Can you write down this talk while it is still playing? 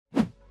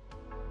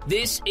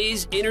This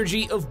is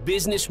Energy of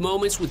Business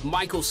Moments with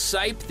Michael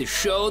Sipe, the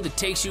show that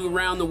takes you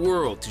around the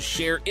world to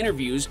share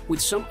interviews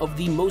with some of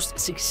the most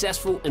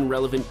successful and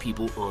relevant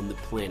people on the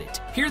planet.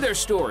 Hear their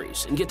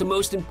stories and get the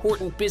most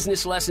important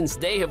business lessons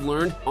they have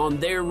learned on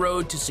their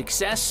road to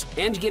success,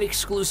 and get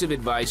exclusive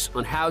advice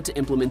on how to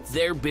implement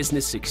their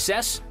business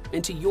success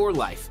into your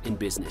life and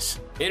business.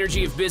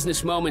 Energy of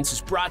Business Moments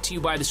is brought to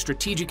you by the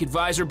Strategic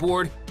Advisor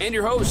Board and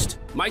your host,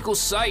 Michael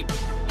Sipe.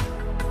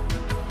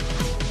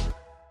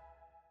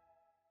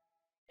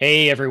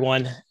 Hey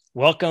everyone,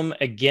 welcome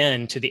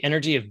again to the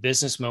Energy of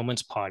Business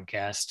Moments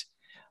podcast.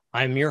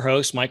 I'm your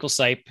host, Michael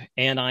Sipe,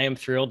 and I am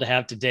thrilled to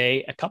have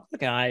today a couple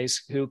of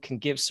guys who can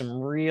give some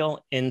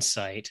real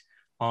insight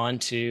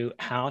onto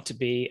how to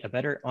be a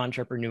better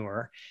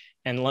entrepreneur.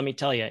 And let me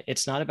tell you,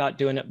 it's not about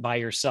doing it by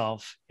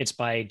yourself, it's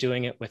by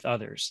doing it with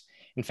others.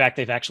 In fact,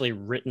 they've actually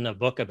written a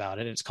book about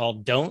it. It's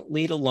called Don't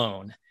Lead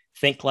Alone.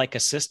 Think like a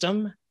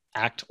system,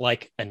 act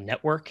like a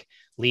network,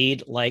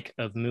 lead like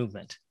a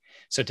movement.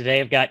 So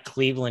today I've got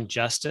Cleveland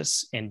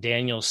Justis and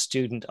Daniel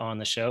Student on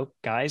the show.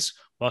 Guys,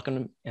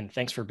 welcome and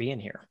thanks for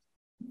being here.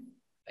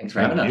 Thanks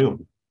for having us.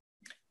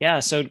 Yeah,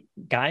 so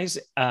guys,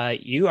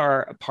 you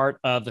are a part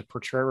of the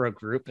Portrero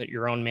Group at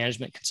your own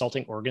management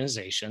consulting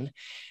organization,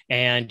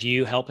 and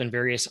you help in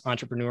various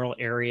entrepreneurial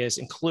areas,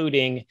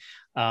 including,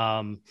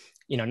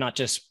 not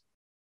just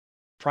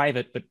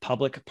private, but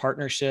public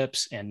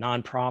partnerships and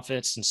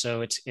nonprofits. And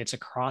so it's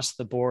across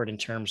the board in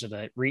terms of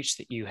the reach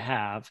that you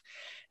have.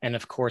 And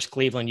of course,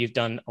 Cleveland, you've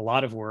done a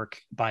lot of work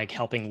by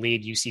helping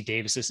lead UC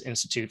Davis's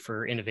Institute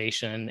for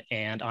Innovation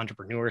and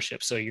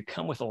Entrepreneurship. So you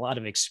come with a lot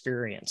of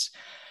experience.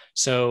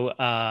 So,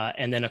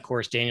 and then of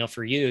course, Daniel,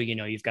 for you,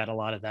 you've got a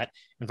lot of that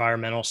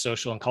environmental,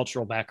 social, and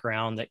cultural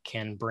background that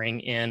can bring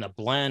in a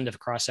blend of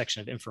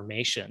cross-section of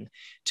information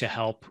to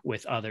help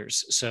with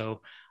others.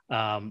 So,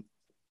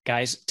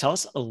 guys, tell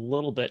us a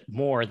little bit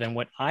more than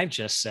what I've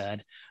just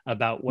said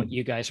about what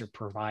you guys are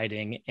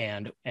providing,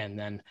 and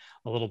then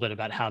a little bit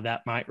about how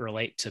that might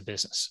relate to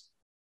business.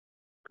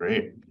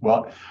 Great.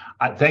 Well,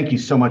 thank you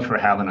so much for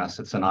having us.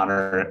 It's an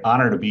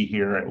honor to be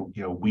here.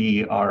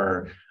 We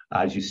are,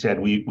 as you said,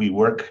 we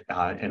work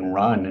and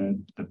run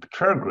in the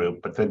Portrero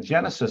Group, but the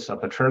genesis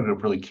of the Portrero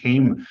Group really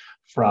came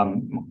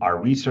from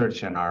our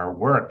research and our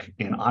work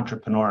in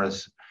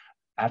entrepreneurs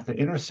at the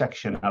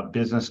intersection of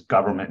business,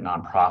 government,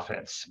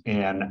 nonprofits.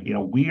 And,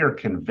 we are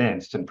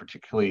convinced, and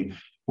particularly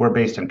we're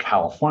based in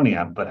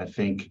California, but I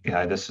think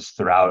this is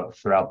throughout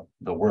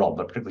the world,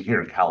 but particularly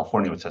here in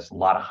California, which has a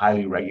lot of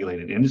highly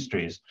regulated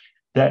industries,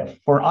 that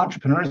for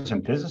entrepreneurs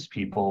and business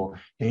people,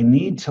 they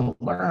need to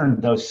learn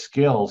those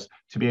skills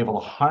to be able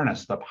to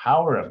harness the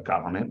power of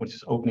government, which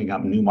is opening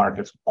up new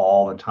markets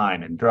all the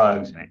time in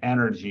drugs and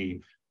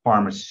energy,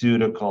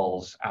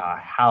 pharmaceuticals,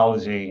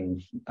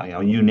 housing,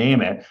 you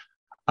name it.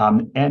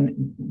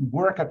 And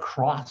work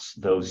across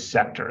those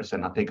sectors.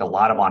 And I think a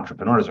lot of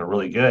entrepreneurs are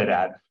really good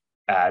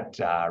at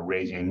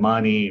raising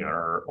money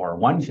or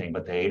one thing,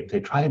 but they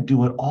try to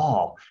do it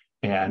all.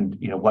 And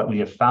what we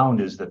have found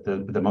is that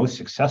the most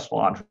successful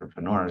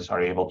entrepreneurs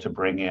are able to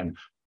bring in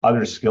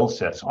other skill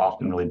sets,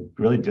 often really,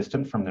 really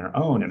distant from their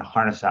own, and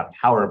harness that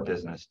power of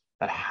business,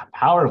 that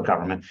power of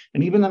government,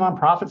 and even the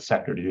nonprofit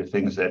sector to do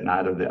things that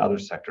neither of the other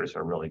sectors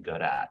are really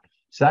good at.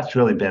 So that's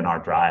really been our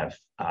drive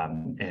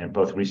in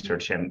both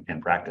research and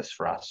practice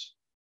for us.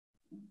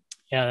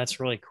 Yeah,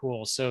 that's really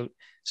cool. So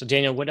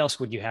Daniel, what else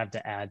would you have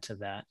to add to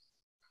that?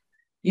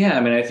 Yeah,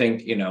 I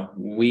think,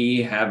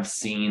 we have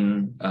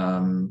seen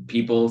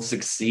people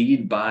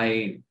succeed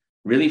by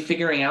really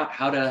figuring out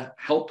how to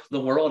help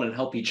the world and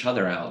help each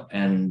other out.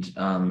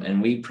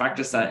 And we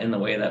practice that in the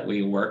way that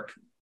we work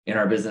in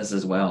our business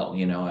as well.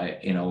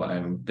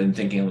 I've been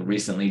thinking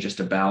recently just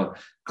about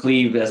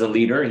Cleve as a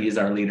leader. He's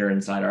our leader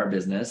inside our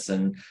business,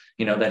 and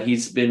that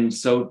he's been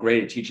so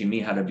great at teaching me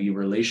how to be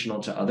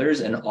relational to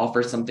others and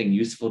offer something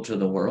useful to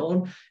the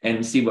world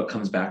and see what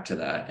comes back to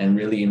that, and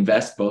really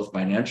invest both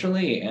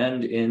financially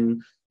and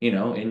in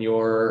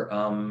your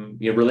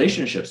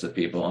relationships with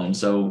people. And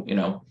so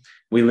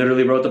we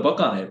literally wrote the book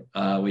on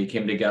it. We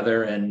came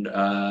together and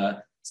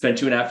spent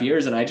 2.5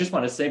 years. And I just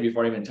want to say,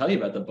 before I even tell you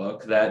about the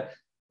book, that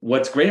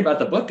what's great about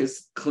the book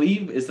is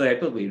Cleve is the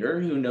type of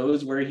leader who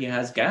knows where he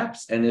has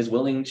gaps and is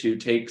willing to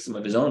take some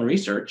of his own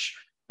research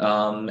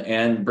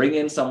and bring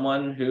in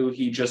someone who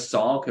he just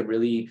saw could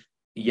really,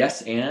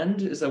 yes,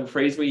 and is a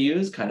phrase we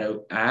use, kind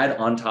of add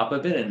on top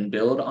of it and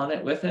build on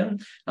it with him.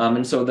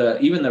 And so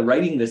even the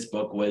writing this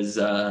book was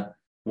a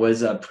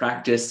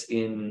practice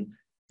in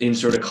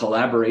sort of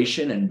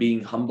collaboration and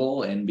being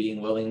humble and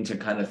being willing to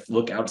kind of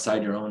look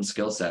outside your own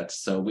skill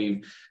sets. So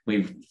we've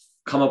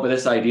come up with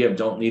this idea of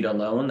don't lead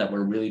alone that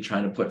we're really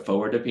trying to put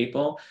forward to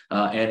people.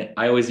 And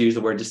I always use the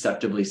word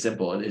deceptively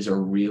simple. It is a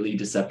really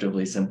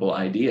deceptively simple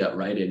idea,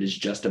 right? It is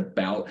just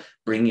about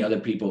bringing other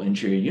people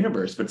into your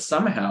universe. But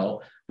somehow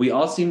we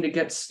all seem to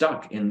get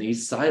stuck in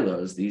these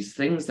silos, these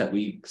things that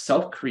we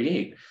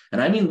self-create.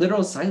 And I mean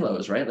literal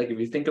silos, right? Like if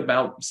you think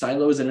about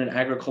silos in an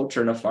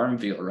agriculture in a farm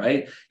field,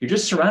 right? You're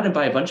just surrounded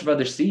by a bunch of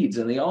other seeds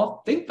and they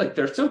all think like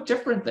they're so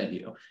different than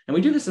you. And we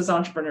do this as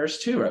entrepreneurs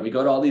too, right? We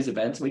go to all these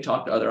events and we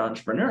talk to other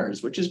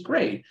entrepreneurs, which is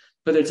great,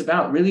 but it's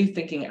about really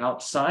thinking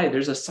outside.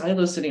 There's a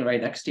silo sitting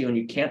right next to you and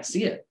you can't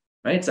see it,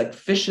 right? It's like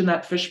fish in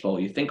that fishbowl.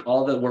 You think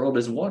all the world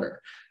is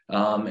water.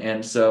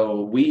 And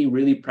so we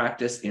really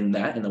practice in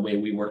that, in the way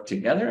we work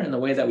together and the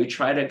way that we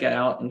try to get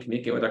out and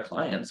communicate with our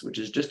clients, which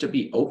is just to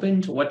be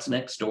open to what's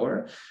next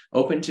door,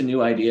 open to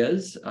new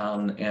ideas,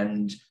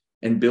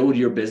 and build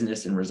your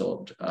business and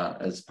result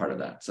as part of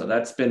that. So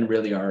that's been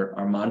really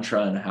our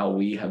mantra and how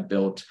we have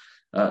built,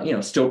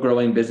 still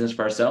growing business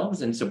for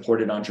ourselves and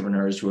supported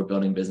entrepreneurs who are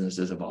building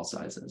businesses of all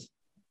sizes.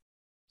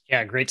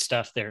 Yeah, great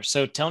stuff there.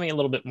 So tell me a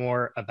little bit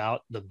more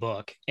about the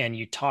book. And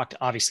you talked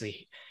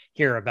obviously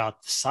here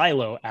about the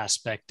silo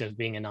aspect of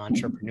being an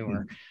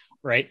entrepreneur,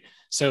 right?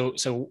 So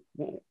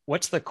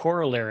what's the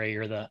corollary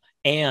or the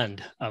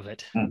and of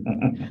it?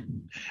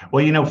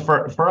 Well,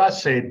 for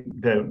us,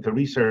 the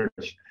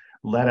research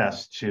led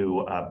us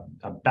to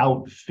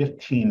about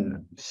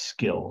 15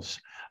 skills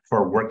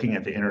for working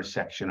at the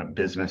intersection of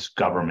business,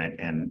 government,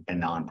 and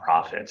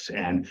nonprofits.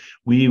 And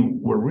we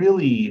were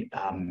really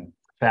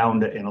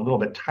found and a little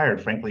bit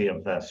tired, frankly,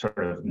 of the sort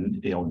of,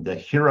 the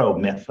hero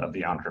myth of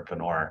the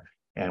entrepreneur.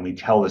 And we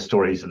tell the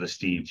stories of the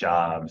Steve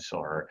Jobs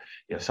or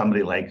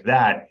somebody like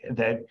that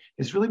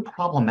is really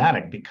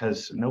problematic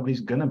because nobody's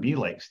going to be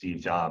like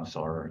Steve Jobs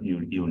or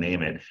you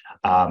name it.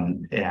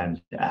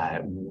 And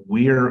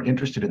we're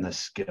interested in the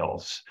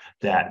skills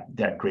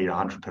that great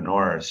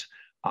entrepreneurs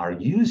are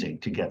using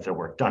to get their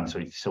work done.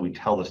 So we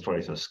tell the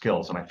stories of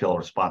skills, and I feel a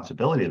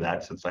responsibility of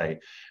that since I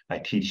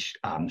teach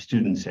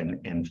students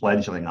and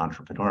fledgling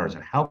entrepreneurs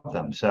and help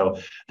them. So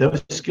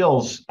those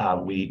skills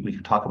we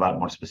can talk about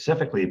more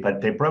specifically, but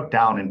they broke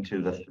down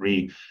into the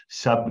 3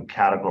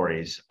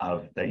 subcategories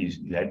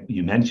that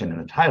you mentioned in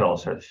the title.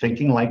 So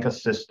thinking like a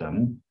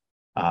system,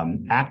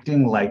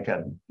 acting like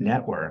a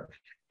network,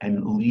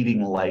 and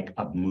leading like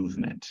a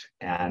movement.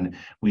 And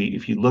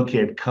if you look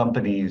at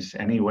companies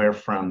anywhere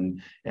from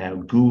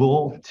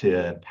Google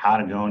to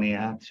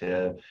Patagonia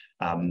to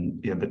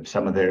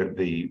some of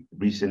the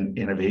recent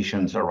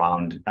innovations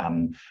around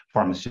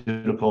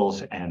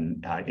pharmaceuticals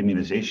and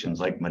immunizations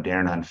like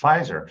Moderna and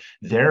Pfizer,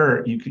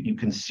 there you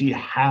can see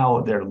how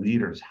their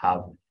leaders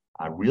have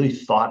really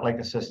thought like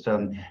a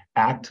system,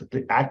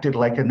 acted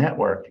like a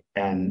network,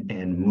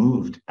 and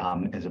moved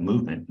as a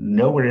movement.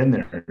 Nowhere in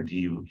there do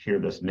you hear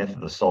this myth of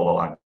the solo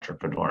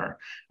entrepreneur.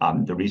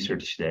 The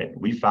research that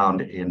we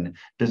found in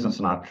business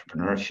and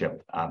entrepreneurship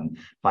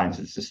finds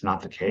it's just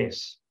not the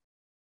case.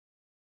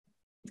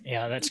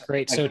 Yeah, that's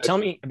great. So tell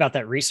me about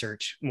that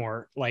research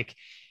more. Like,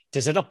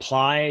 does it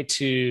apply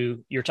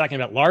to, you're talking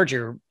about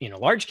larger,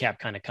 large cap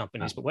kind of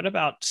companies, but what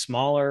about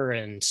smaller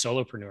and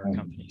solopreneur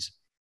companies?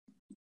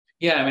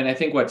 Yeah, I mean, I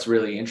think what's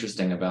really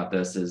interesting about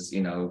this is,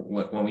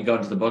 when we go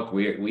into the book,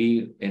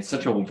 we it's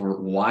such a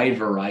wide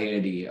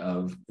variety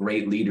of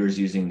great leaders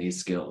using these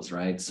skills,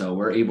 right? So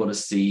we're able to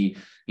see,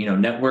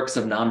 networks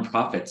of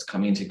nonprofits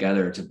coming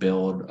together to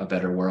build a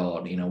better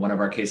world. One of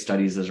our case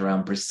studies is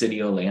around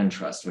Presidio Land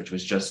Trust, which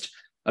was just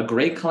a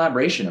great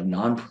collaboration of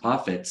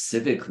nonprofits,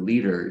 civic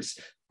leaders,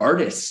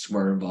 artists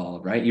were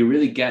involved, right? You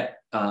really get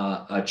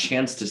a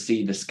chance to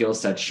see the skill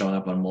sets showing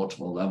up on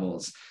multiple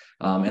levels.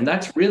 And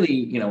that's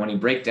really, when you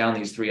break down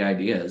these 3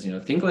 ideas,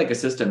 think like a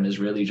system is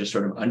really just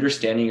sort of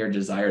understanding your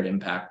desired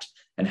impact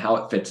and how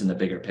it fits in the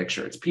bigger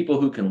picture. It's people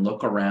who can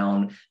look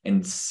around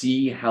and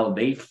see how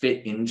they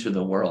fit into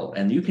the world.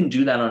 And you can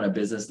do that on a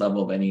business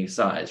level of any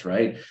size,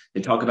 right?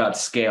 They talk about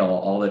scale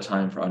all the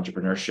time for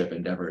entrepreneurship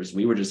endeavors.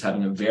 We were just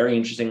having a very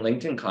interesting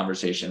LinkedIn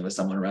conversation with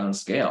someone around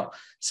scale.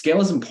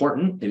 Scale is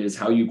important. It is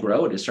how you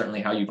grow. It is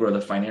certainly how you grow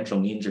the financial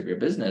needs of your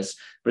business,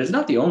 but it's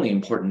not the only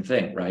important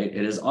thing, right?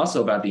 It is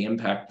also about the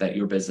impact that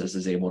your business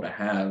is able to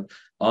have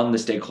on the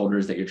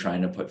stakeholders that you're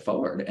trying to put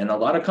forward. And a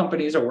lot of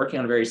companies are working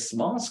on very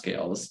small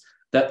scales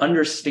that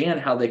understand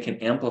how they can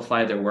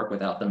amplify their work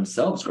without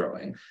themselves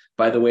growing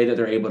by the way that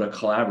they're able to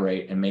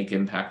collaborate and make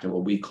impact at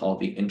what we call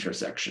the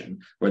intersection,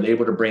 where they're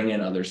able to bring in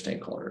other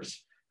stakeholders.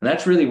 And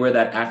that's really where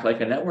that act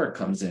like a network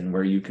comes in,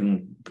 where you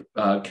can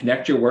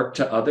connect your work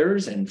to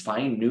others and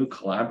find new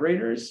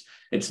collaborators.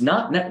 It's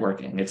not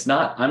networking. It's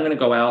not, I'm going to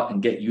go out and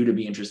get you to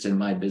be interested in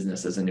my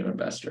business as a new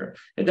investor.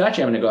 It's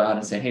actually, I'm going to go out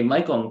and say, hey,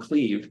 Michael and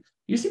Cleve,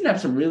 you seem to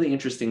have some really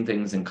interesting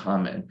things in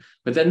common.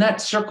 But then that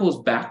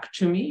circles back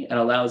to me and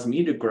allows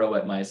me to grow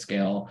at my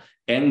scale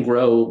and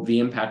grow the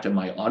impact of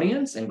my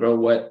audience and grow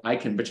what I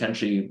can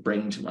potentially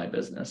bring to my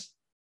business.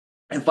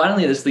 And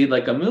finally, this lead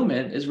like a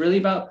movement is really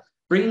about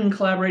bringing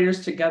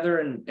collaborators together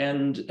and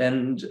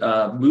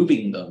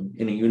moving them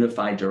in a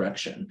unified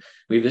direction.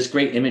 We have this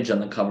great image on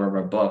the cover of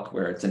our book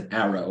where it's an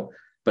arrow,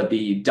 but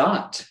the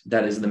dot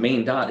that is the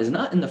main dot is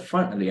not in the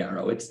front of the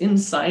arrow, it's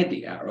inside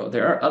the arrow.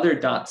 There are other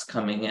dots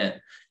coming in.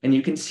 And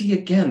you can see,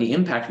 again, the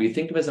impact. If you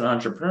think of it as an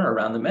entrepreneur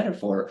around the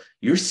metaphor,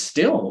 you're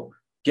still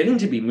getting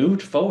to be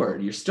moved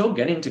forward. You're still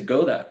getting to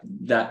go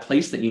that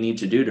place that you need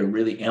to do to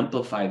really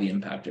amplify the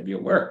impact of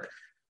your work.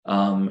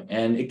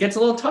 And it gets a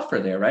little tougher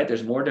there, right?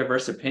 There's more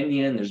diverse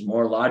opinion. There's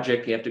more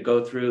logic you have to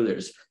go through.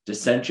 There's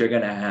dissent you're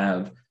going to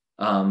have.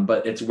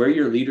 But it's where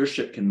your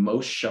leadership can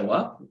most show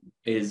up,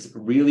 is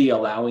really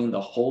allowing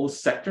the whole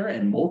sector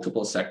and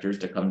multiple sectors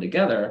to come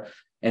together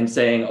and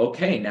saying,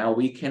 okay, now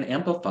we can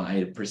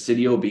amplify.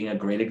 Presidio being a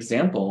great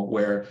example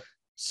where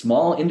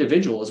small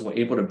individuals were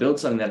able to build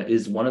something that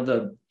is one of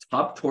the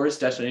top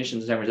tourist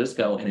destinations in San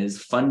Francisco and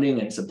is funding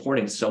and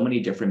supporting so many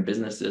different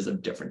businesses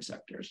of different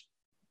sectors.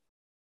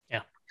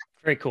 Yeah,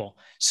 very cool.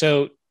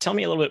 So tell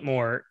me a little bit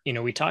more.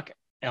 We talk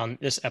on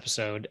this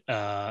episode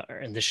or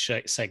in this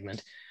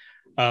segment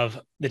of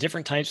the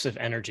different types of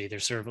energy.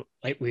 There's sort of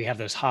like we have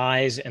those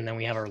highs and then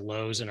we have our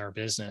lows in our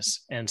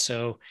business. And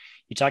so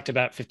you talked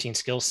about 15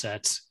 skill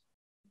sets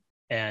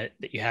that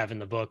you have in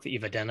the book that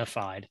you've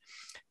identified.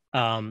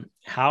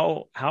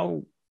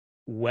 How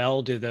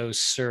well do those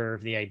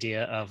serve the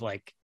idea of,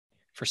 like,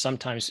 for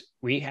sometimes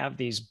we have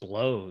these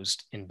blows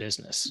in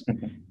business,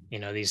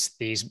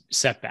 these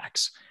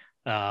setbacks.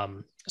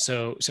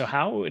 So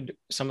how would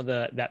some of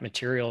that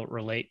material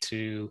relate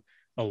to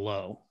a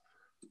low?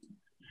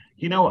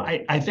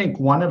 I think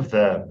one of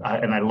the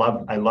and I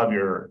love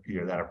your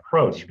that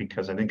approach,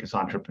 because I think as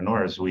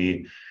entrepreneurs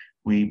we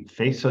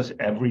face those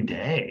every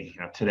day.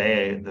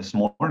 This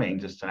morning,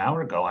 just an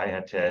hour ago, I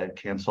had to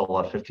cancel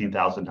a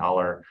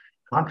 $15,000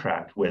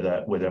 contract with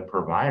a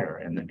provider,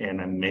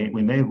 and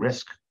we may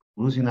risk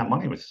losing that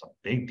money, which is a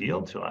big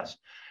deal to us.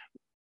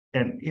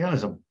 And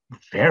there's a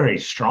very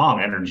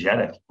strong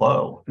energetic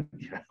flow,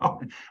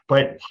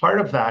 but part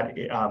of that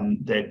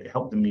that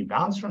helped me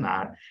bounce from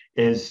that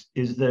is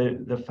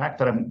the fact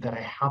that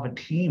I have a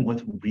team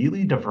with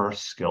really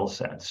diverse skill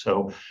sets.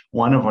 So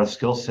one of our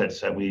skill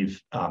sets that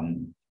we've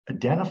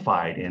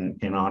identified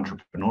in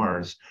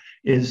entrepreneurs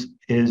is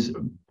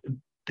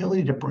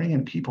ability to bring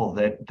in people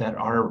that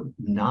are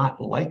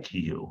not like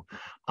you.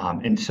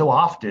 And so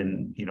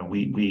often,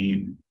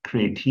 we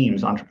create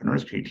teams,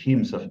 entrepreneurs create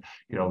teams of,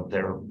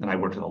 and I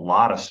worked with a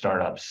lot of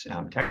startups,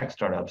 tech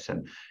startups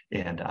and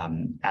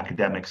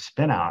academic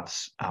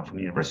spinouts from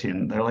the university,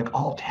 and they're like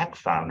all tech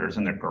founders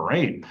and they're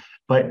great,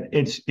 but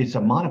it's a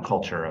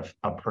monoculture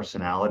of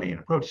personality and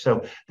approach.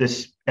 So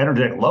this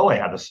energetic low I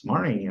had this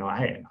morning,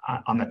 I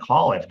on the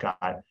call, I've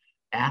got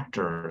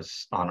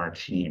actors on our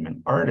team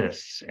and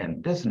artists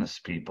and business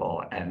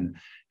people and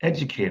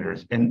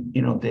educators, and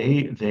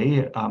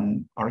they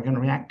are going to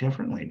react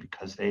differently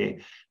because they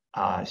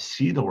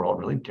see the world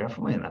really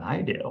differently than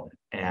I do.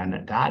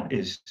 And that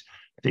is,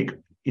 I think,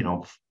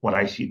 what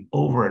I see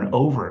over and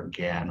over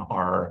again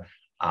are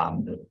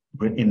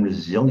in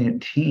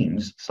resilient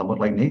teams, somewhat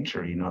like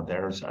nature,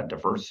 there's a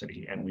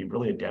diversity, and we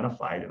really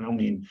identified, and I don't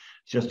mean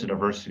just a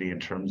diversity in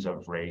terms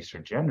of race or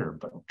gender,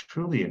 but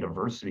truly a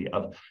diversity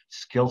of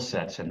skill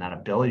sets and that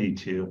ability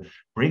to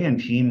bring in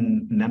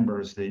team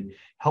members that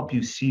help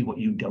you see what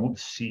you don't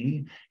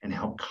see and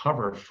help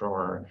cover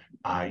for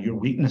your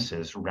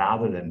weaknesses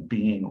rather than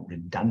being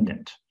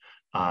redundant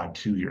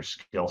to your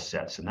skill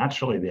sets. And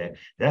that's really the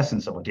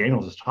essence of what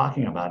Daniel was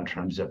talking about in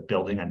terms of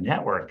building a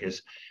network,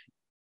 is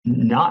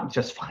not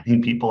just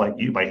finding people like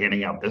you by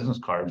handing out business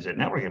cards at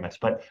networking events,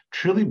 but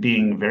truly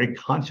being very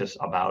conscious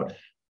about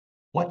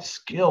what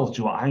skills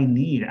do I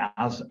need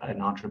as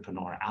an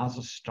entrepreneur, as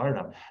a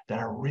startup, that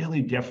are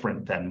really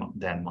different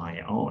than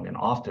my own. And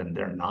often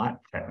they're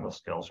not technical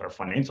skills or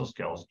financial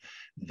skills,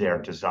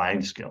 they're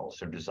design skills,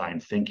 they're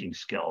design thinking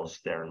skills,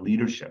 they're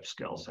leadership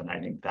skills. And I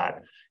think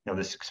that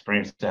this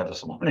experience I had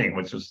this morning,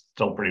 which was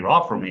still pretty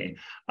raw for me,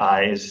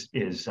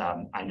 is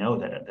I know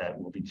that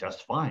will be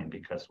just fine,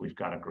 because we've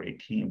got a great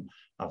team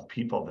of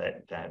people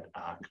that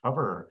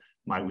cover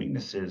my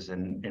weaknesses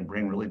and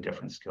bring really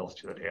different skills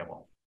to the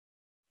table.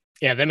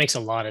 Yeah, that makes a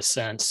lot of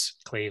sense,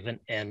 Cleve.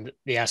 And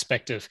the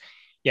aspect of,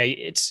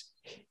 it's,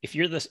 if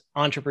you're the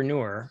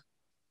entrepreneur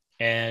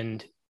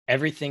and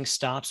everything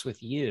stops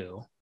with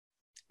you,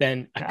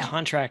 then a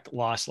contract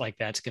loss like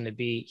that's going to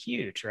be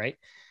huge, right?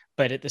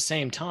 But at the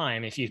same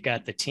time, if you've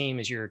got the team,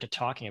 as you're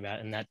talking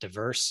about, and that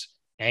diverse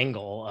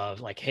angle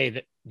of like,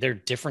 hey, there are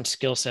different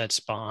skill sets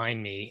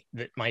behind me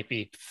that might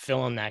be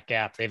filling that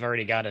gap. They've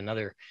already got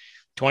another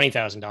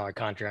 $20,000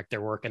 contract they're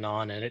working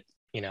on, and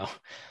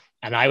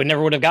and I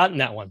would have gotten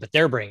that one, but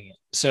they're bringing it.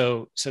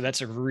 So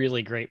that's a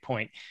really great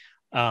point.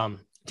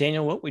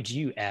 Daniel, what would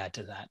you add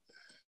to that?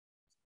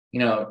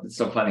 It's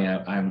so funny.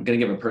 I'm going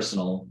to give a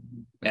personal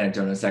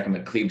anecdote in a second,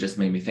 but Cleve just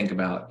made me think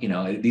about,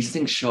 these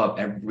things show up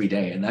every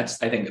day. And I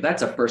think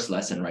that's a first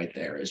lesson right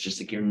there. It's just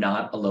like, you're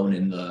not alone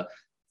in the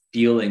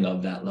feeling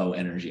of that low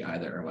energy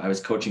either. I was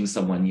coaching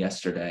someone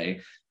yesterday.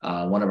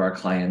 One of our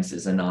clients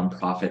is a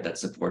nonprofit that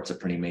supports a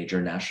pretty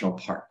major national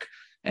park.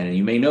 And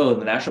you may know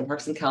the national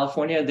parks in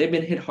California, they've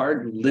been hit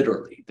hard,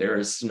 literally. There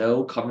is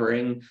snow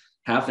covering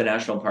half the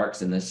national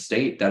parks in this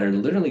state that are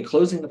literally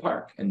closing the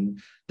park.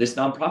 And this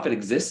nonprofit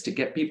exists to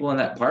get people in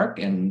that park,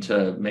 and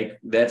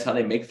that's how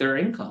they make their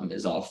income,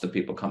 is off the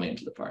people coming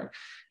into the park.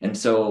 And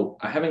so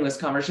having this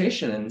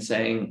conversation and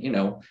saying,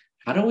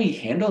 how do we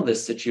handle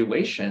this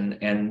situation?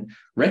 And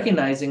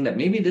recognizing that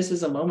maybe this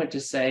is a moment to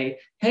say,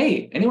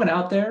 hey, anyone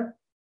out there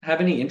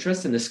have any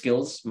interest in the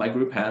skills my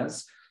group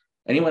has?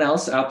 Anyone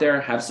else out there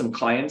have some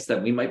clients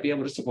that we might be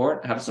able to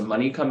support, have some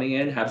money coming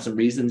in, have some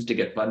reasons to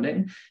get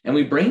funding? And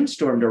we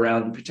brainstormed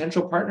around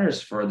potential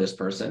partners for this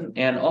person.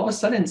 And all of a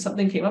sudden,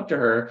 something came up to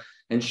her,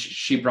 and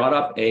she brought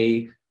up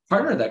a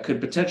partner that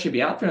could potentially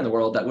be out there in the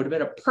world that would have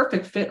been a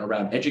perfect fit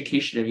around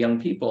education of young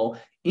people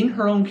in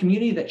her own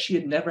community that she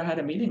had never had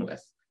a meeting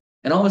with.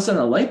 And all of a sudden,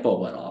 a light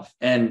bulb went off,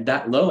 and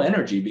that low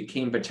energy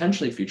became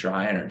potentially future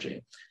high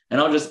energy. And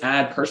I'll just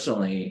add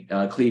personally,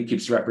 Cleve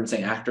keeps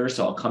referencing actor,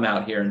 so I'll come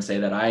out here and say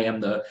that I am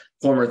the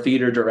former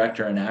theater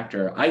director and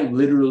actor. I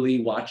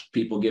literally watched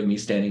people give me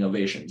standing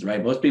ovations,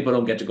 right? Most people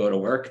don't get to go to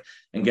work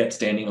and get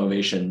standing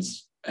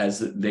ovations as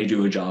they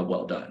do a job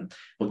well done.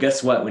 Well,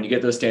 guess what? When you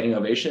get those standing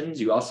ovations,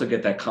 you also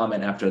get that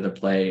comment after the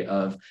play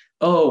of,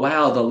 oh,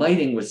 wow, the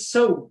lighting was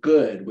so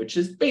good, which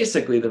is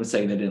basically them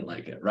saying they didn't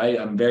like it,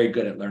 right? I'm very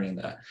good at learning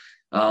that.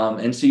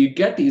 And so you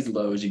get these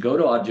lows, you go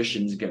to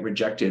auditions, get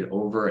rejected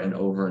over and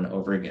over and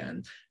over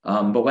again.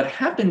 But what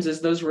happens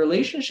is those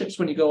relationships,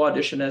 when you go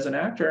audition as an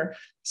actor,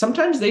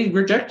 sometimes they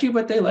reject you,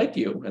 but they like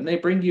you and they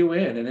bring you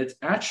in. And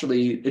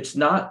it's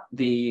not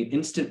the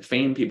instant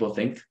fame people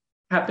think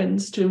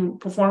happens to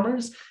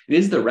performers. It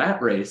is the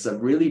rat race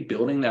of really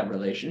building that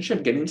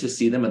relationship, getting to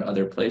see them in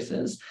other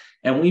places.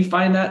 And we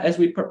find that as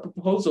we put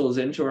proposals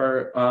into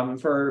our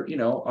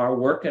our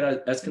work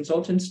as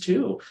consultants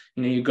too.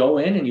 You go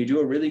in and you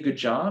do a really good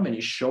job, and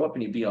you show up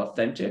and you be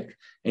authentic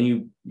and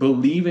you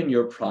believe in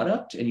your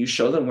product and you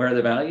show them where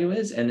the value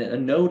is. And a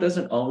no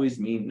doesn't always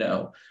mean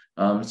no.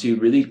 So you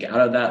really, out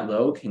of that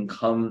low can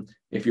come,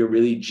 if you're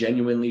really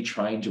genuinely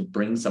trying to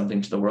bring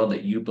something to the world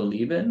that you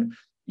believe in,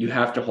 you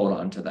have to hold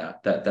on to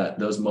that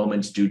those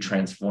moments do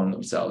transform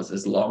themselves,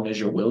 as long as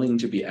you're willing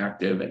to be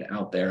active and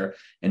out there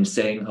and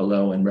saying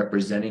hello and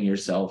representing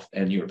yourself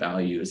and your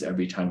values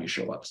every time you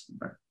show up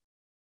somewhere.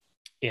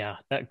 Yeah,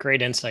 that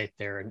great insight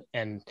there.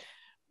 And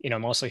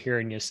I'm also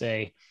hearing you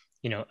say,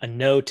 a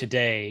no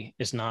today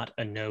is not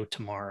a no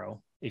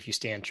tomorrow if you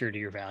stand true to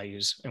your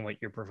values and what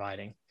you're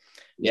providing.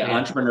 Yeah, so,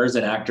 entrepreneurs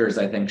and actors,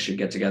 I think, should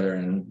get together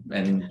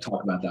and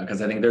talk about that,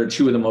 because I think they're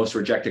two of the most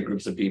rejected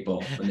groups of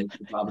people. And they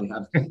should probably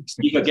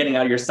speak of getting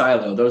out of your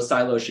silo. Those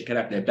silos should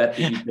connect. I bet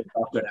that you could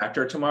talk to an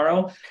actor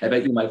tomorrow. I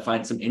bet you might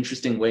find some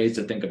interesting ways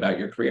to think about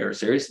your career.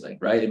 Seriously,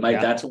 right?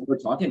 That's what we're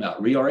talking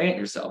about. Reorient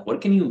yourself.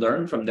 What can you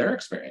learn from their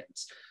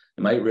experience?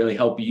 It might really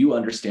help you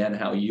understand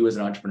how you as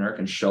an entrepreneur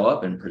can show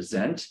up and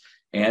present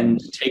and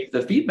take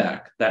the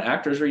feedback that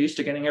actors are used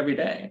to getting every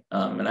day.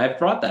 And I've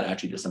brought that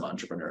actually to some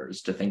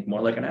entrepreneurs to think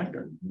more like an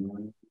actor.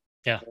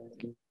 Yeah,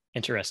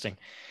 interesting.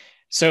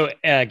 So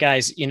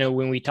guys,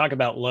 when we talk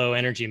about low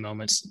energy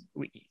moments,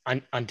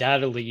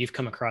 undoubtedly you've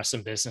come across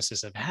some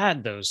businesses that have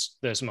had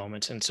those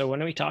moments. And so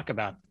when we talk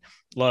about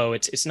low,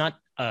 it's not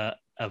a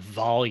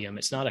volume,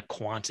 it's not a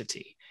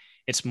quantity.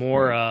 It's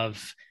more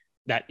of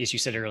that, as you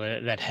said earlier,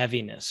 that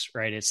heaviness,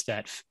 right? It's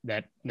that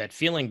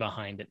feeling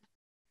behind it.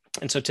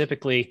 And so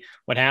typically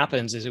what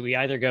happens is that we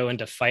either go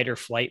into fight or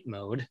flight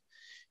mode,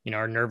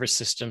 our nervous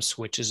system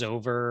switches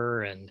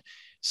over and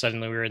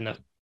suddenly we're in the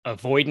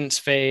avoidance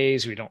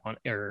phase. We don't want,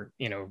 or,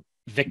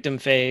 victim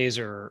phase,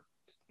 or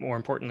more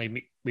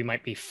importantly, we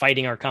might be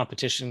fighting our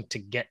competition to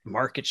get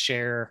market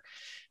share.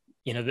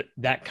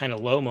 That kind of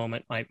low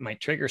moment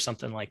might trigger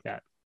something like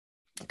that.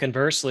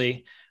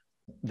 Conversely,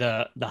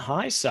 the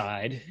high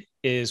side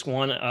is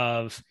one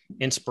of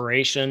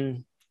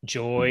inspiration,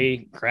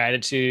 joy,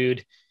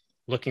 gratitude,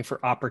 looking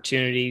for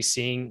opportunities,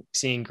 seeing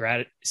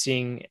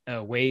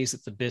ways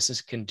that the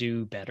business can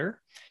do better.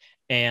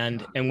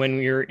 And when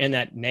we're in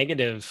that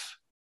negative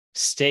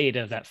state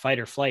of that fight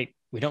or flight,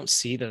 we don't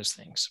see those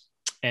things.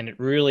 And it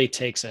really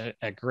takes a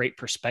great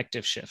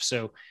perspective shift.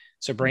 So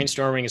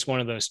brainstorming is one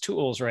of those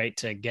tools, right,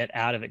 to get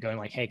out of it going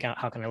like, hey,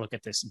 how can I look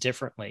at this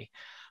differently?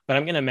 But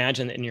I'm going to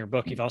imagine that in your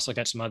book, you've also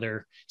got some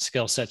other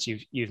skill sets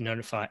you've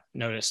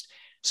noticed.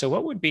 So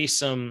what would be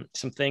some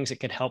things that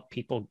could help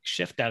people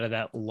shift out of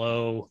that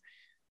low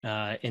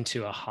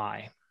into a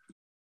high?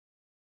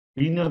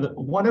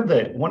 One of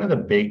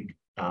the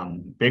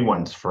big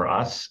ones for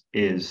us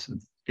is,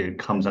 it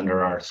comes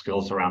under our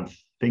skills around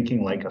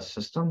thinking like a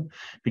system.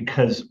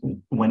 Because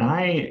when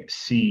I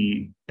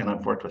see, and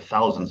I've worked with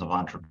thousands of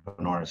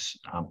entrepreneurs,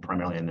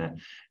 primarily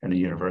in the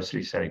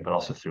university setting, but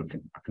also through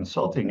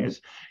consulting,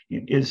 is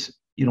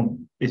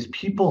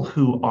people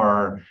who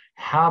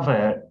have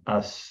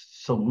a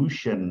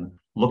solution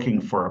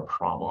looking for a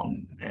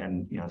problem.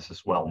 And this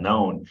is well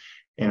known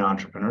in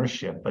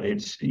entrepreneurship, but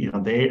it's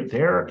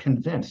they're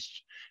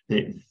convinced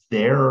that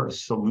their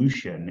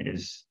solution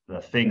is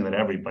the thing that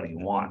everybody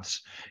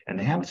wants, and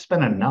they haven't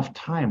spent enough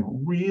time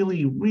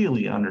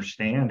really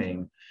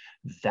understanding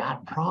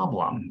that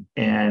problem.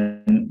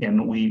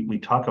 And we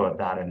talk about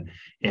that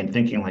and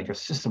thinking like a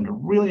system to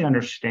really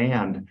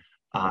understand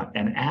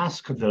and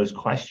ask those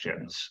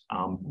questions,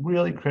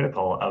 really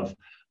critical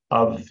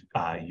of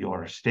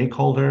your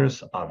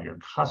stakeholders, of your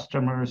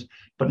customers,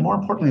 but more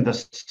importantly, the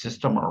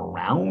system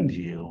around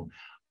you.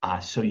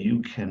 so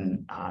you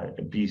can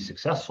be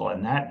successful.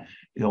 And that,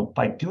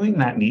 by doing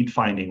that need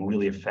finding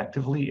really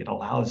effectively, it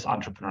allows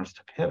entrepreneurs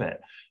to pivot.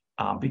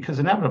 Because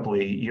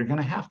inevitably you're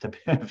going to have to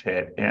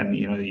pivot,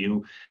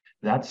 and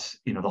that's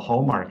the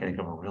hallmark, I think,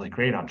 of a really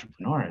great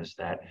entrepreneur is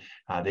that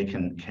they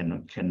can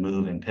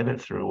move and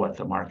pivot through what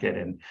the market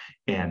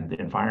and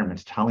the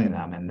environment's telling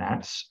them, and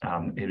that's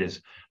it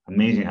is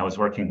amazing. I was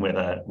working with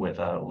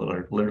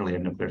literally a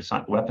nuclear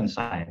weapons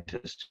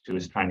scientist who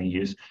is trying to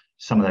use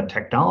some of that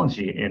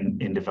technology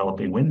in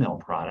developing windmill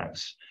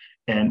products.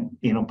 And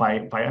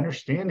by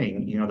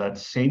understanding that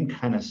same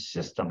kind of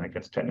system that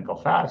gets technical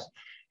fast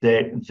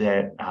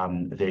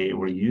that they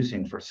were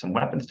using for some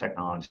weapons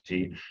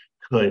technology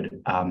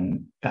could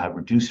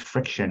reduce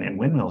friction in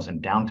windmills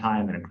and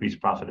downtime and increase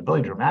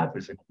profitability dramatically.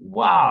 It's like,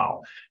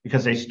 wow,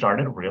 because they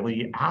started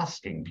really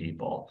asking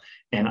people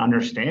and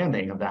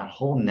understanding of that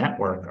whole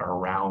network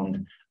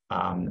around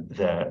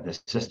the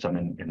system,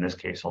 in this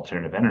case,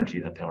 alternative energy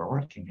that they were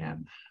working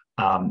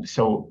in.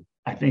 So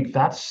I think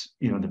that's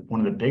one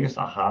of the biggest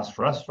ahas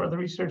for us for the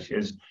research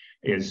is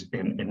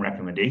in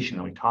recommendation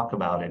that we talk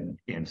about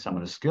in some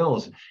of the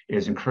skills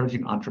is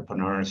encouraging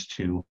entrepreneurs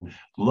to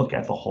look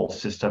at the whole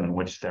system in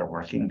which they're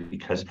working,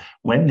 because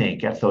when they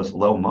get those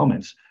low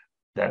moments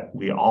that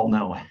we all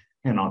know,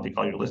 and I think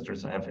all your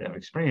listeners have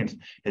experienced,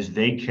 is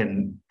they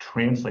can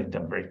translate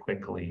them very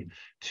quickly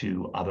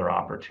to other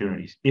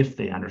opportunities if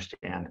they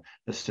understand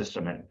the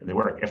system and they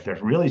work. If they're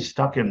really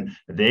stuck in,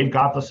 they've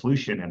got the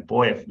solution, and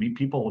boy, if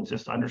people will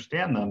just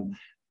understand them,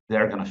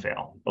 they're going to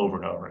fail over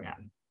and over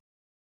again.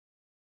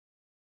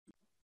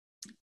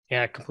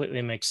 Yeah, it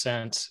completely makes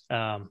sense.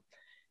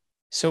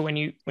 So when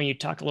you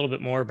talk a little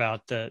bit more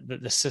about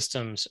the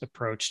systems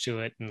approach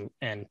to it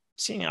and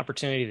seeing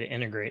opportunity to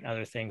integrate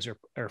other things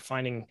or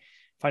finding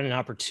an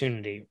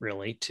opportunity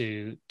really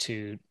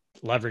to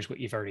leverage what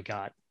you've already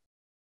got.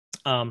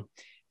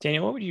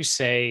 Daniel, what would you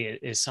say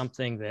is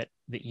something that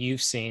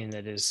you've seen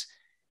that is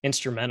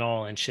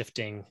instrumental in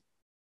shifting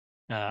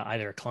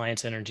either a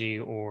client's energy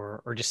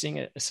or just seeing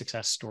a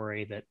success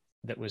story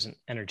that was an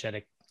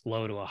energetic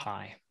low to a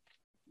high?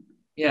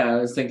 Yeah, I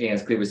was thinking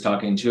as Cleve was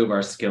talking, two of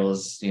our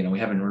skills, we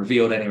haven't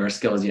revealed any of our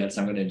skills yet,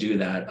 so I'm going to do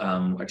that.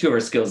 Two of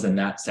our skills in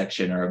that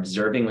section are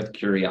observing with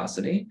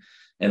curiosity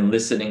and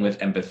listening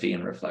with empathy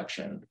and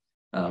reflection.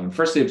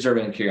 Firstly,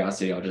 observing with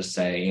curiosity, I'll just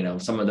say,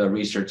 some of the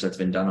research that's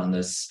been done on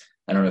this,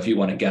 I don't know if you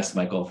want to guess,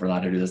 Michael, if we're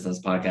allowed to do this on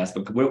this podcast,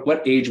 but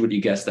what age would you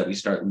guess that we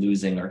start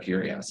losing our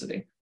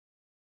curiosity?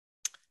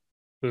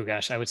 Oh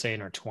gosh, I would say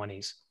in our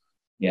 20s.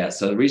 Yeah,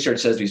 so the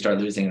research says we start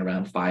losing it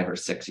around 5 or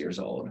 6 years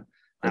old.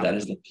 That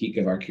is the peak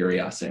of our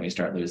curiosity, and we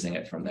start losing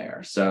it from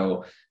there.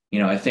 So,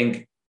 I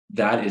think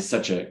that is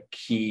such a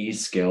key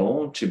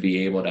skill to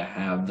be able to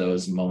have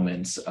those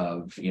moments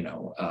of,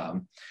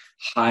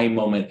 high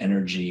moment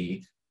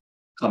energy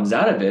comes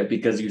out of it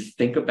because you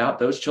think about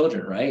those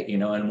children, right?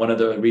 And one of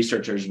the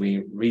researchers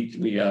we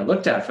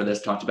looked at for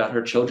this talked about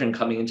her children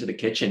coming into the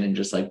kitchen and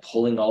just like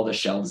pulling all the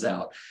shelves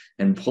out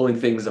and pulling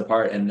things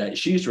apart, and that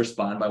she used to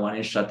respond by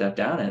wanting to shut that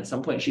down. And at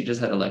some point, she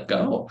just had to let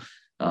go.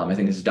 I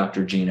think this is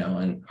Dr. Gino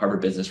and Harvard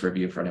Business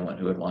Review for anyone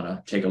who would want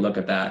to take a look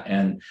at that.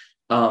 And,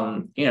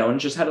 and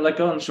just had to let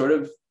go and sort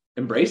of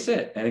embrace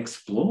it and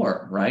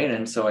explore, right?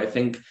 And so I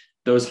think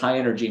those high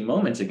energy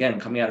moments, again,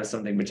 coming out of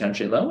something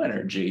potentially low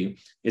energy,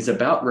 is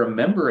about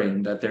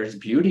remembering that there's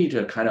beauty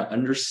to kind of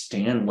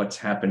understand what's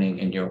happening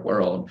in your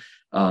world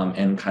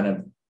and kind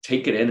of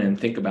take it in and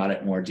think about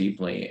it more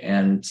deeply.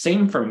 And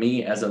same for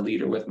me as a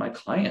leader with my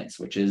clients,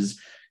 which is,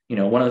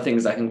 one of the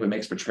things I think what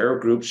makes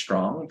Potrero Group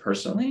strong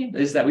personally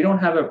is that we don't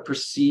have a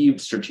perceived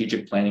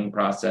strategic planning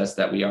process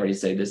that we already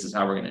say, this is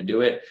how we're going to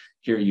do it.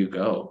 Here you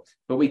go.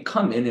 But we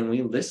come in and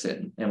we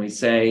listen and we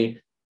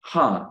say,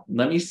 let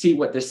me see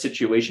what this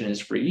situation is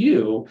for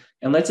you.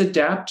 And let's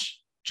adapt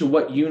to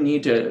what you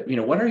need to,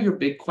 what are your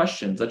big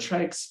questions? Let's try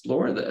to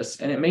explore this.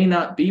 And it may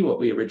not be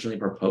what we originally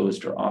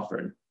proposed or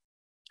offered.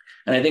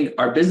 And I think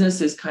our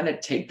businesses kind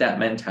of take that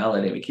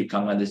mentality. We keep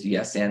talking about this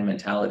yes and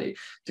mentality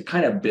to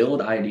kind of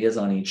build ideas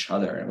on each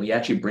other. And we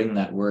actually bring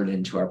that word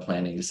into our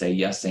planning to say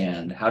yes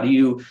and. How do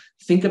you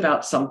think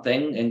about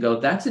something and go,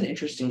 that's an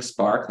interesting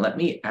spark. Let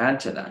me add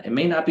to that. It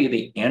may not be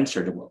the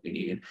answer to what we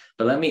need,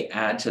 but let me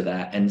add to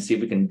that and see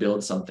if we can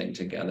build something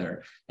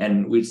together.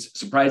 And it's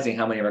surprising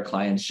how many of our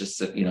clients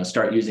just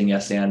start using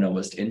yes and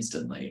almost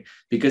instantly,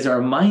 because it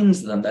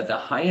reminds them that the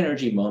high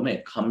energy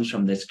moment comes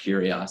from this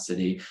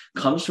curiosity,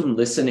 comes from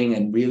listening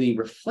and really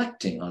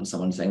reflecting on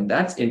someone, saying,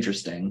 that's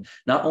interesting.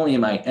 Not only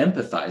am I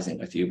empathizing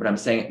with you, but I'm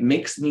saying it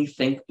makes me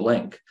think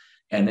blank.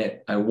 And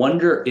I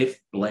wonder if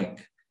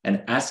blank.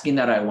 And asking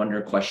that I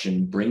wonder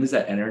question brings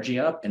that energy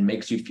up and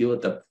makes you feel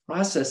that the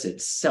process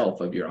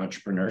itself of your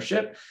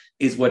entrepreneurship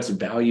is what's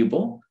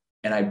valuable.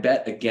 And I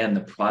bet, again,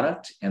 the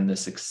product and the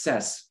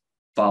success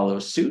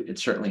follows suit. It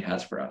certainly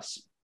has for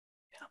us.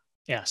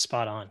 Yeah,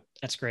 spot on.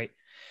 That's great.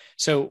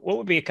 So what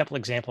would be a couple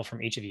examples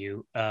from each of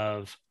you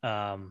of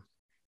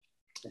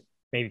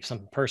maybe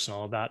something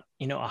personal about,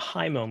 a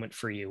high moment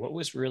for you? What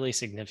was really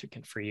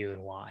significant for you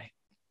and why?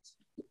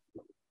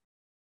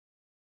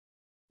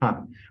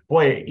 Huh.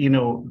 Boy, you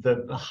know,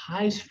 the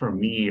highs for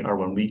me are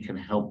when we can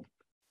help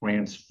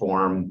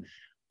transform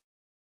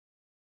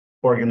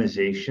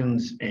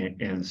organizations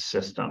and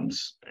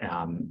systems.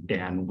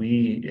 And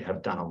we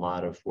have done a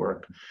lot of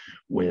work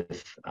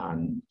with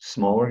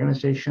small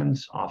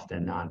organizations,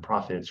 often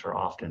nonprofits or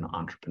often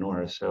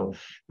entrepreneurs. So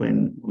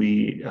when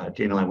Dana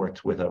and I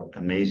worked with an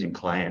amazing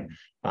client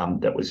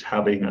that was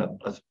having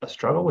a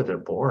struggle with their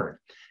board.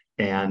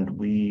 And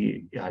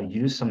we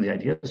used some of the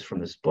ideas from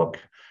this book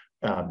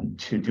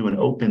to do an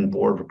open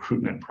board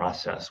recruitment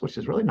process, which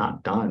is really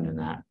not done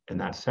in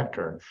that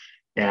sector.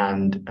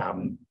 And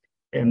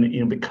you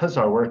know, because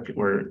our work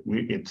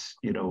it's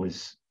you know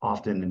is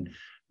often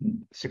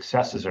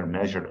successes are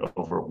measured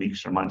over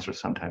weeks or months or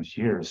sometimes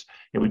years.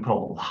 You know, we put a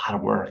lot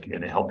of work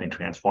into helping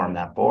transform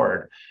that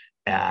board,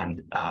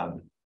 and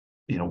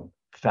you know,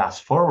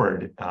 fast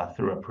forward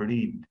through a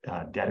pretty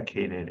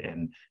dedicated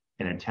and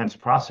intense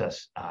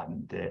process.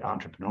 The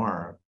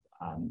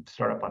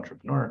startup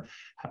entrepreneur,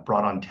 have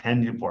brought on 10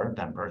 new board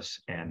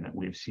members, and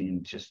we've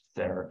seen just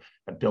their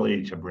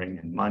ability to bring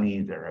in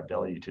money, their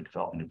ability to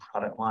develop new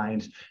product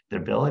lines,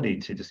 their ability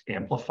to just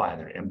amplify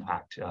their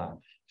impact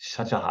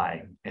such a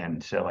high.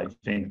 And so I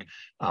think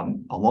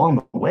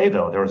along the way,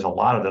 though, there was a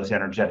lot of those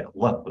energetic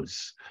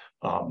lows.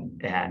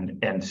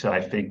 And so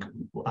I think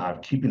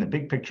keeping the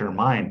big picture in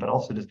mind, but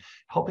also just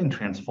helping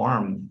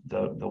transform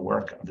the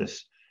work of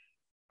this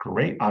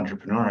great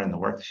entrepreneur and the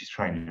work that she's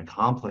trying to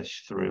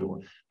accomplish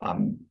through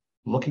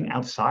looking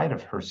outside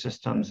of her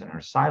systems and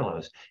her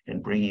silos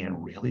and bringing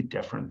in really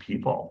different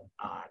people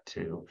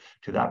to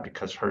that,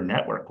 because her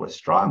network was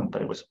strong,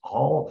 but it was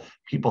all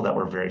people that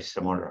were very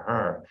similar to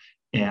her.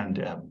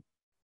 And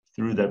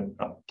through the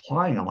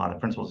applying a lot of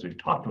principles we've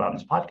talked about in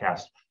this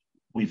podcast,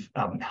 we've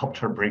helped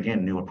her bring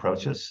in new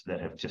approaches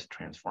that have just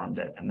transformed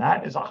it. And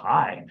that is a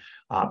high,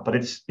 but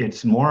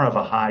it's more of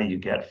a high you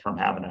get from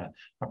having a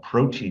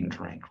protein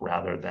drink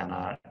rather than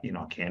a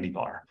candy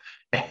bar.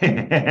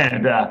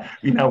 And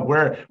you know,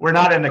 we're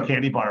not in the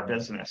candy bar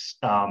business,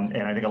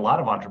 and I think a lot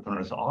of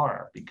entrepreneurs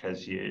are,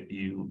 because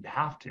you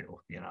have to,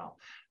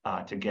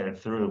 to get it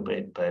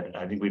through. But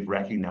I think we've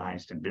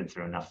recognized and been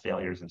through enough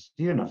failures and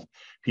seen enough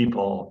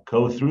people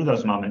go through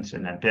those moments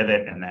and then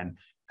pivot and then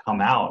come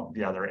out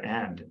the other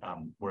end.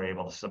 We're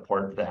able to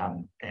support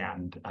them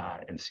and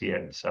see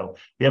it. So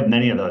we have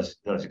many of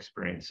those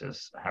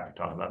experiences. I have to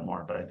talk about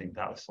more, but I think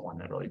that was the one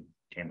that really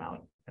came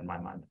out in my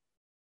mind.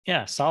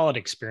 Yeah, solid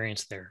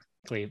experience there,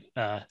 Cleve.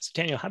 So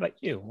Daniel, how about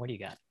you? What do you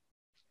got?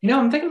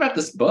 I'm thinking about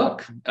this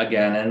book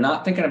again, and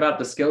not thinking about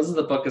the skills of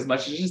the book as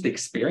much as just the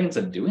experience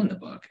of doing the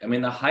book. I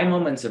mean, the high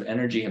moments of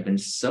energy have been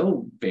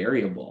so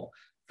variable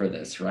for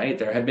this, right?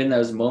 There have been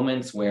those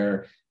moments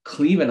where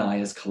Cleve and I,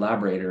 as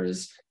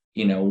collaborators,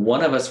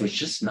 one of us was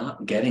just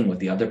not getting what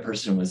the other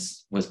person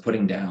was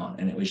putting down,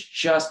 and it was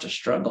just a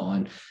struggle.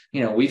 And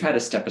we've had to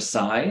step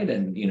aside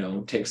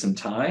and take some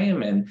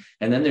time, and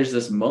then there's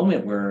this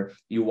moment where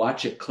you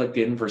watch it click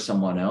in for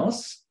someone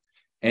else,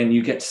 and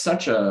you get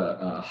such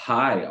a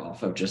high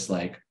off of just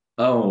like,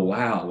 oh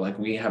wow, like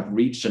we have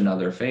reached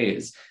another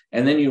phase.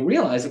 And then you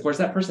realize, of course,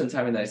 that person's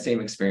having that same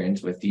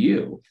experience with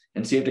you.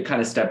 And so you have to kind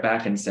of step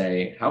back and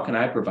say, how can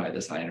I provide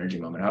this high energy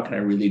moment? How can I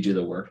really do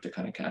the work to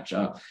kind of catch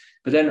up?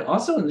 But then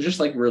also just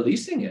like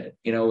releasing it,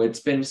 it's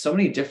been so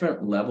many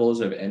different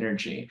levels of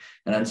energy.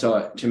 And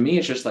so to me,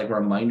 it's just like a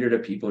reminder to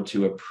people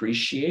to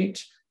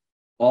appreciate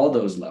all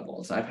those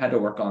levels. I've had to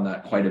work on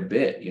that quite a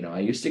bit. I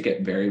used to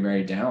get very,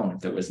 very down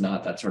if it was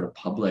not that sort of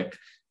public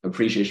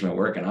appreciation of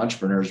work, and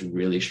entrepreneurs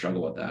really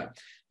struggle with that.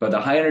 But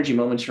the high energy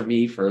moments for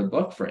me, for a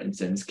book, for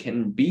instance,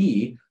 can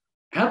be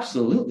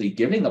absolutely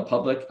giving a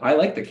public, I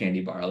like the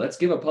candy bar. Let's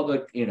give a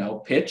public,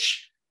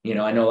 pitch.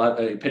 I know a lot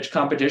of pitch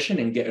competition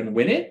and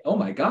win it. Oh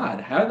my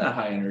God, have that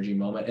high energy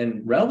moment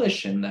and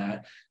relish in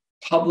that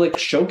public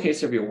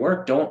showcase of your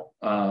work. Don't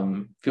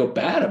feel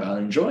bad about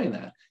enjoying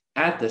that.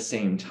 At the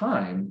same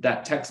time,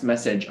 that text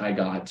message I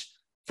got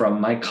from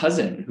my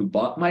cousin who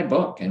bought my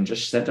book and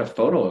just sent a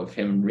photo of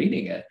him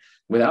reading it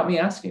without me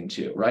asking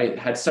to, right? It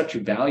had such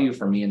value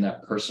for me in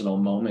that personal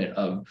moment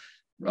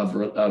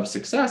of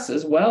success,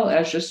 as well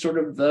as just sort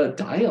of the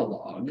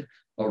dialogue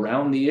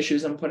around the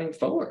issues I'm putting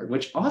forward,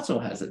 which also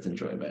has its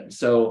enjoyment.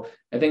 So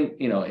I think,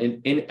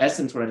 in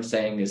essence, what I'm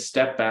saying is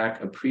step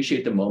back,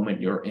 appreciate the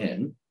moment you're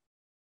in,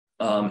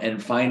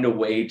 and find a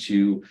way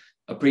to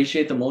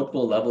appreciate the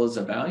multiple levels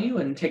of value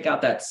and take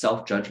out that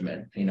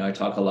self-judgment. I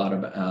talk a lot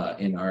about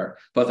in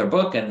both our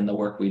book and in the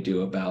work we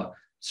do about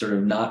sort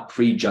of not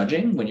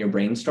prejudging when you're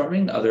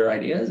brainstorming other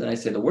ideas. And I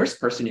say the worst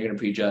person you're going to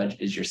prejudge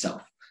is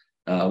yourself.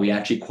 We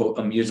actually quote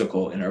a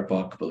musical in our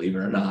book, believe it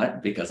or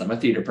not, because I'm a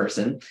theater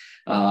person.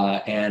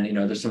 And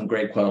there's some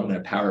great quote I'm going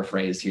to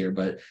paraphrase here,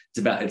 but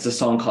it's a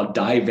song called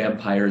Die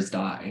Vampires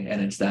Die.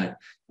 And it's that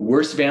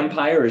worst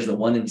vampire is the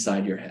one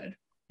inside your head.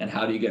 And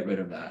how do you get rid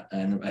of that?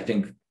 And I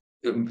think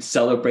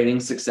celebrating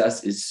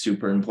success is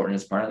super important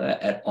as part of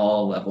that at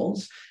all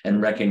levels,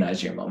 and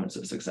recognize your moments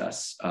of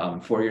success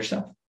for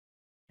yourself.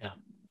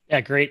 Yeah,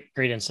 great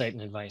insight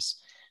and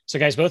advice. So,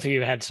 guys, both of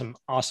you had some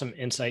awesome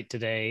insight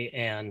today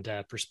and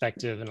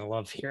perspective, and I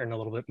love hearing a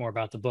little bit more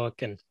about the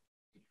book and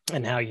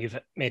how you've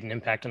made an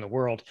impact in the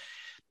world.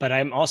 But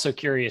I'm also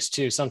curious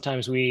too.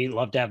 Sometimes we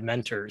love to have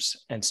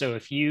mentors, and so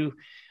if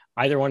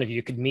either one of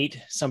you could meet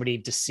somebody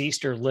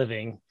deceased or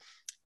living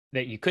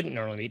that you couldn't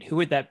normally meet, who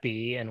would that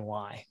be and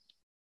why?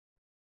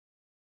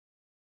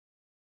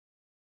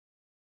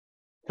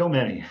 So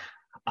many.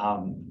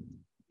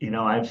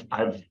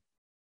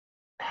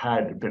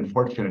 I've been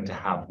fortunate to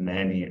have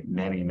many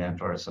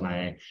mentors, and one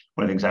of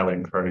the things I would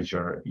encourage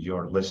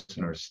your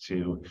listeners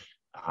to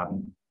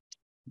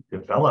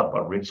develop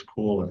a rich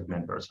pool of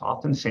mentors,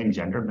 often same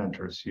gender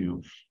mentors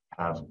who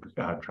have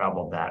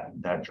traveled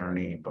that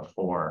journey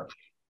before.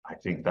 I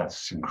think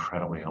that's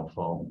incredibly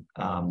helpful.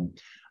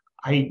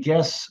 I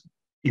guess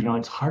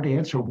it's hard to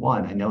answer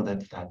one. I know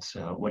that's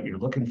what you're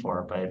looking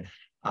for, but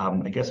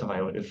I guess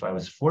if I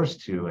was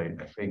forced to,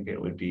 I think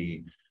it would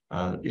be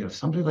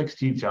somebody like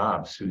Steve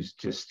Jobs, who's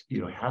just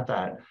had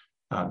that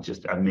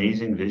just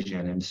amazing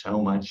vision and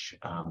so much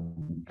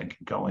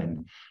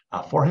going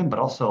for him, but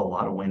also a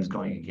lot of winds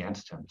going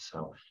against him.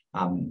 So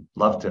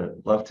love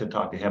to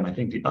talk to him. I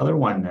think the other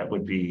one that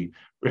would be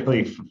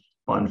really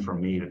fun for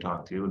me to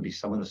talk to would be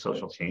some of the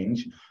social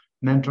change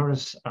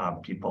mentors,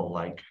 people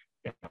like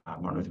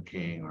Martin Luther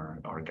King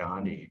or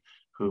Gandhi,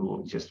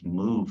 who just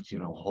moved,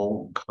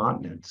 whole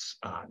continents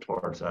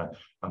towards a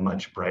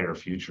much brighter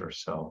future.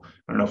 So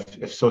I don't know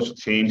if social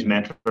change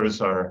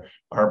mentors are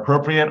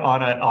appropriate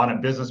on a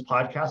business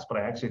podcast, but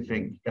I actually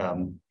think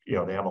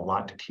they have a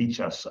lot to teach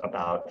us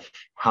about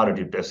how to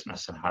do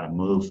business and how to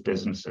move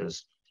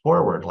businesses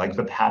forward, like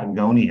the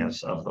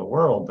Patagonias of the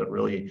world that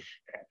really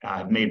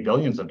have made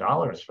billions of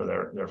dollars for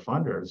their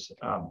funders,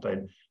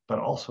 but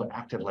also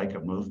acted like a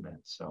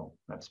movement. So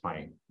that's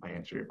my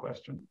answer to your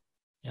question.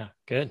 Yeah,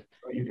 good.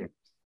 What you did.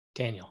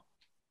 Daniel.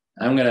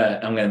 I'm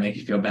gonna make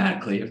you feel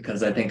bad, Cleve,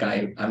 because I think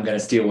I'm gonna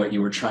steal what you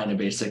were trying to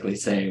basically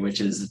say, which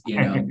is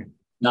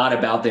not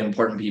about the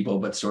important people,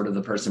 but sort of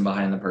the person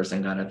behind the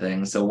person kind of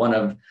thing. So one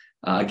of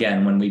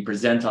again, when we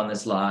present on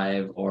this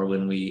live, or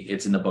when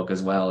it's in the book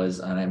as well,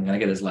 and I'm gonna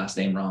get his last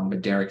name wrong,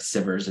 but Derek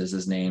Sivers is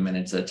his name, and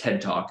it's a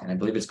TED Talk, and I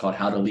believe it's called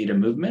How to Lead a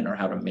Movement or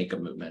How to Make a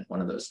Movement, one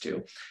of those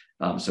two.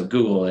 So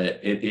Google it.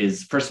 It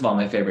is, first of all,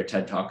 my favorite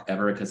TED Talk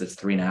ever because it's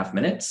 3.5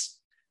 minutes.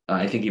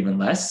 I think even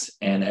less.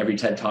 And every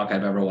TED Talk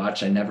I've ever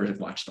watched, I never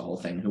watched the whole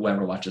thing.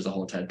 Whoever watches a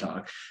whole TED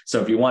Talk.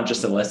 So if you want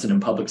just a lesson in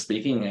public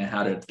speaking and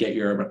how to get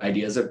your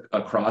ideas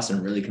across in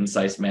a really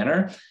concise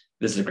manner,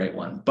 this is a great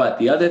one. But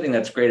the other thing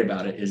that's great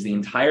about it is the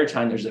entire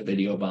time there's a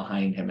video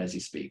behind him as he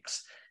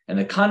speaks. And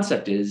the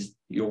concept is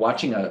you're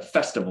watching a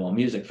festival, a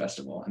music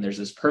festival, and there's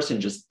this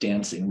person just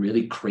dancing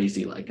really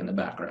crazy like in the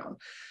background.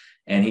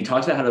 And he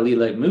talks about how to lead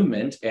like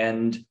movement.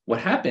 And what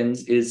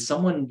happens is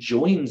someone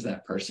joins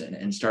that person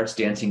and starts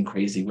dancing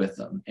crazy with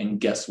them. And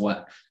guess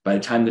what? By the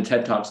time the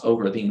TED Talk's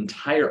over, the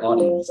entire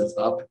audience is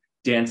up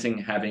dancing,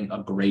 having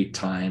a great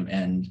time,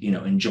 and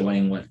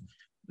enjoying what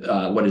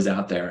is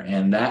out there.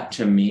 And that,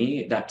 to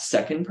me, that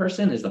second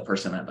person is the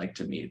person I'd like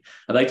to meet.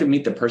 I'd like to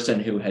meet the person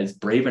who has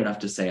brave enough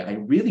to say, I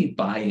really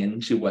buy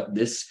into what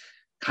this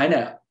kind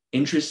of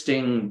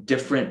interesting,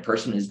 different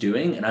person is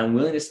doing, and I'm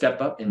willing to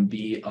step up and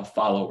be a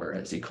follower,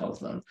 as he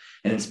calls them,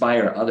 and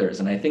inspire others.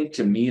 And I think,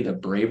 to me, the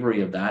bravery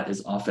of that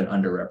is often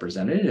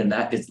underrepresented, and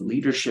that is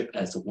leadership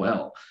as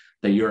well,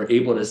 that you're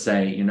able to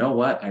say, you know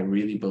what, I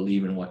really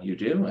believe in what you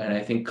do. And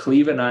I think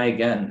Cleve and I,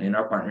 again, in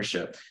our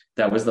partnership,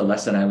 that was the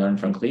lesson I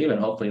learned from Cleve, and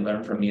hopefully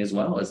learned from me as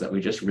well, is that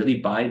we just really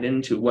buy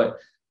into what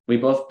we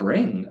both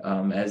bring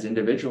as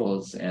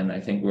individuals. And I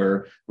think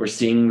we're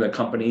seeing the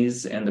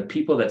companies and the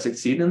people that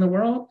succeed in the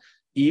world,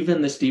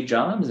 even the Steve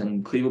Jobs,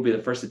 and Cleve will be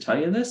the first to tell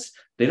you this,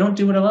 they don't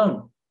do it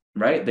alone,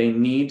 right? They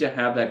need to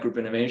have that group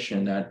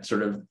innovation, that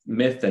sort of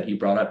myth that he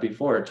brought up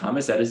before.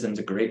 Thomas Edison's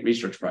a great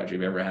research project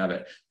if you ever have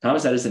it.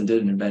 Thomas Edison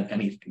didn't invent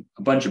anything.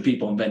 A bunch of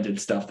people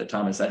invented stuff that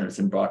Thomas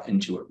Edison brought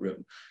into a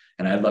room.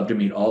 And I'd love to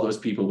meet all those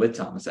people with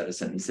Thomas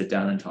Edison and sit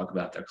down and talk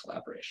about their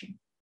collaboration.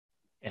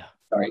 Yeah.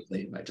 Sorry,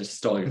 Cleve, I just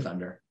stole your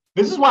thunder.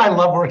 This is why I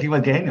love working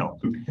with Daniel.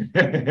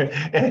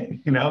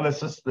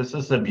 This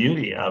is the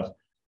beauty of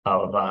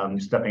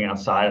stepping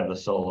outside of the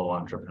solo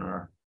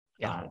entrepreneur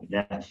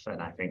myth. And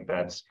I think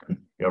that's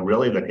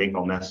really the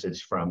take-home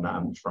message from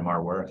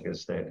our work,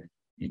 is that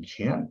you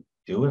can't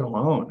do it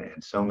alone.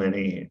 And so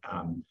many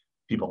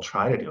people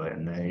try to do it,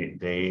 and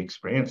they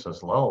experience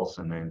those lulls,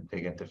 and then they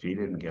get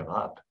defeated and give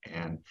up.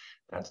 And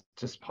that's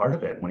just part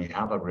of it. When you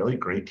have a really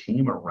great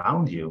team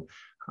around you,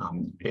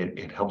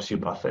 it helps you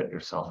buffet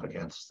yourself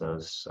against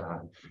those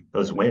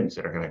wins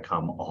that are going to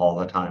come all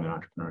the time in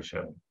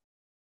entrepreneurship.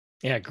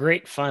 Yeah,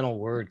 great final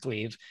word,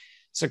 Cleve.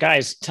 So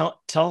guys,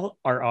 tell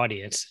our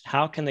audience,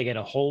 how can they get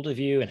a hold of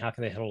you, and how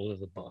can they get a hold of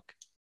the book?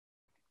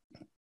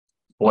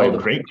 Boy,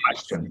 great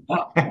question.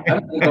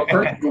 Let me go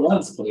first for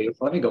once, Cleve.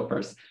 Let me go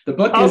first. The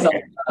book is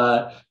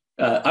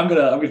I'm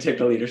gonna take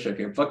the leadership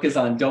here. Book is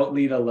on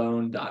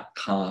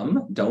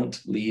don'tleadalone.com,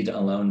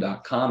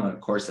 don'tleadalone.com,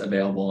 of course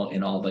available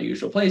in all the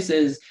usual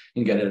places.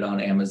 You can get it on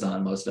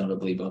Amazon, most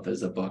notably, both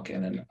as a book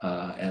and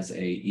as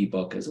a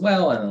ebook as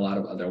well, and a lot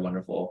of other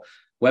wonderful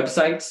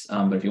websites.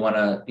 But if you want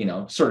to,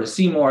 sort of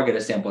see more, get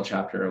a sample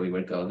chapter, we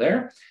would go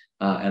there.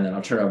 And then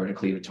I'll turn over to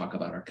Cleve to talk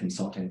about our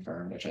consulting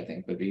firm, which I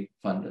think would be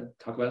fun to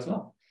talk about as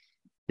well.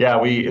 Yeah,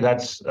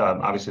 that's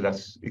obviously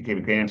it gave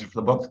a great answer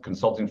for the book. The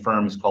consulting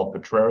firm is called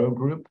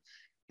potrero.com,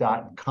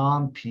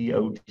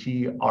 Potrero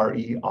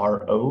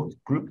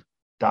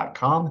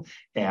group.com.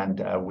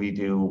 And we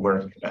do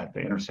work at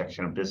the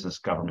intersection of business,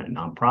 government, and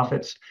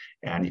nonprofits.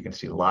 And you can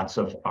see lots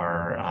of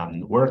our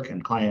work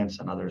and clients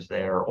and others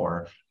there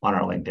or on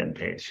our LinkedIn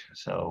page.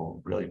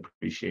 So really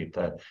appreciate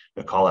the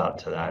call out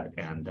to that,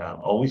 and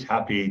always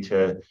happy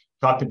to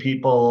talk to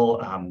people.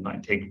 I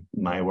take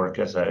my work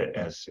as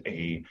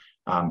a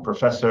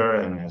professor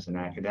and as an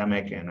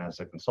academic and as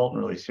a consultant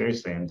really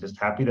seriously, and just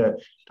happy to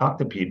talk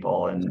to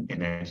people and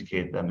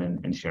educate them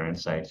and share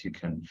insights. You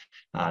can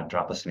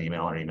drop us an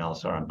email. Our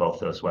emails are on both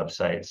those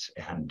websites,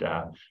 and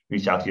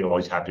reach out to you.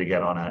 Always happy to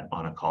get on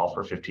a call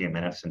for 15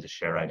 minutes and to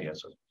share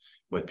ideas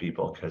with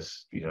people,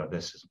 because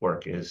this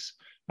work is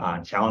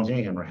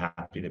challenging, and we're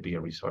happy to be a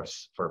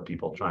resource for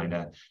people trying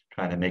to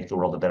make the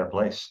world a better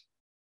place.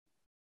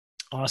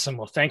 Awesome.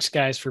 Well, thanks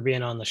guys for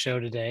being on the show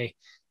today,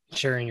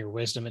 sharing your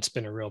wisdom. It's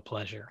been a real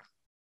pleasure.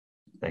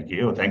 Thank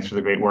you. Thanks for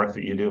the great work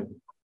that you do.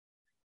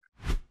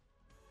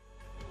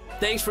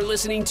 Thanks for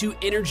listening to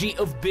Energy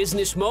of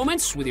Business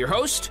Moments with your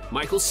host,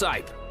 Michael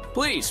Sipe.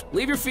 Please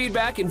leave your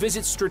feedback and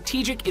visit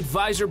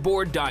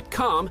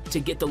strategicadvisorboard.com to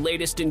get the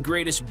latest and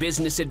greatest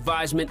business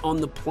advisement on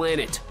the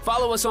planet.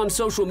 Follow us on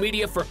social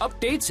media for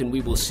updates, and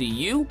we will see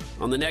you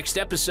on the next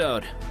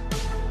episode.